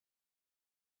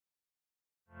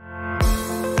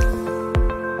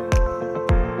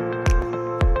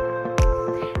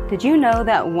Did you know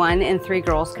that 1 in 3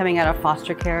 girls coming out of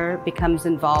foster care becomes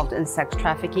involved in sex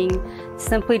trafficking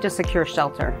simply to secure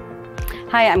shelter?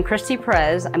 Hi, I'm Christy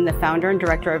Perez. I'm the founder and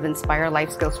director of Inspire Life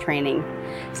Skills Training.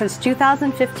 Since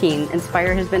 2015,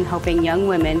 Inspire has been helping young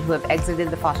women who have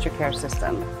exited the foster care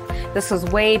system. This was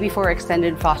way before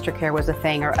extended foster care was a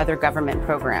thing or other government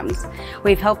programs.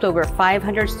 We've helped over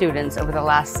 500 students over the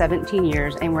last 17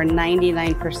 years, and we're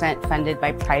 99% funded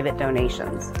by private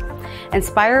donations.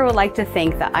 Inspire would like to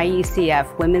thank the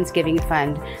IECF Women's Giving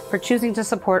Fund for choosing to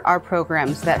support our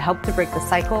programs that help to break the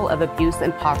cycle of abuse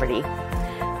and poverty.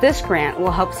 This grant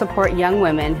will help support young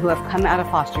women who have come out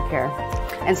of foster care.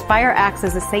 Inspire acts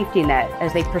as a safety net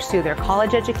as they pursue their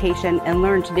college education and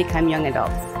learn to become young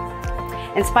adults.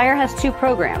 Inspire has 2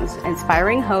 programs.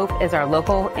 Inspiring Hope is our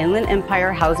local Inland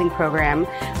Empire housing program,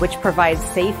 which provides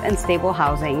safe and stable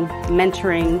housing,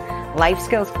 mentoring, life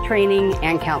skills training,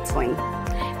 and counseling.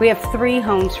 We have 3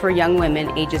 homes for young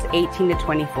women ages 18 to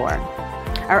 24.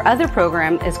 Our other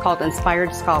program is called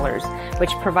Inspired Scholars,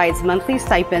 which provides monthly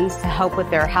stipends to help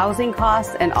with their housing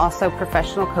costs and also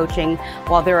professional coaching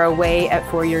while they're away at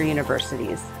 4-year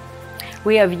universities.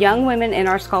 We have young women in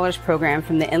our Scholars Program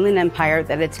from the Inland Empire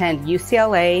that attend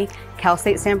UCLA, Cal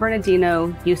State San Bernardino,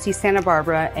 UC Santa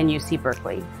Barbara, and UC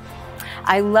Berkeley.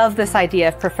 I love this idea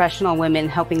of professional women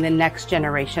helping the next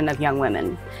generation of young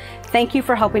women. Thank you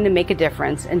for helping to make a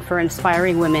difference and for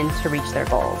inspiring women to reach their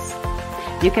goals.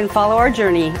 You can follow our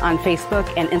journey on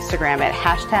Facebook and Instagram at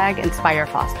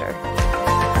 #InspireFoster.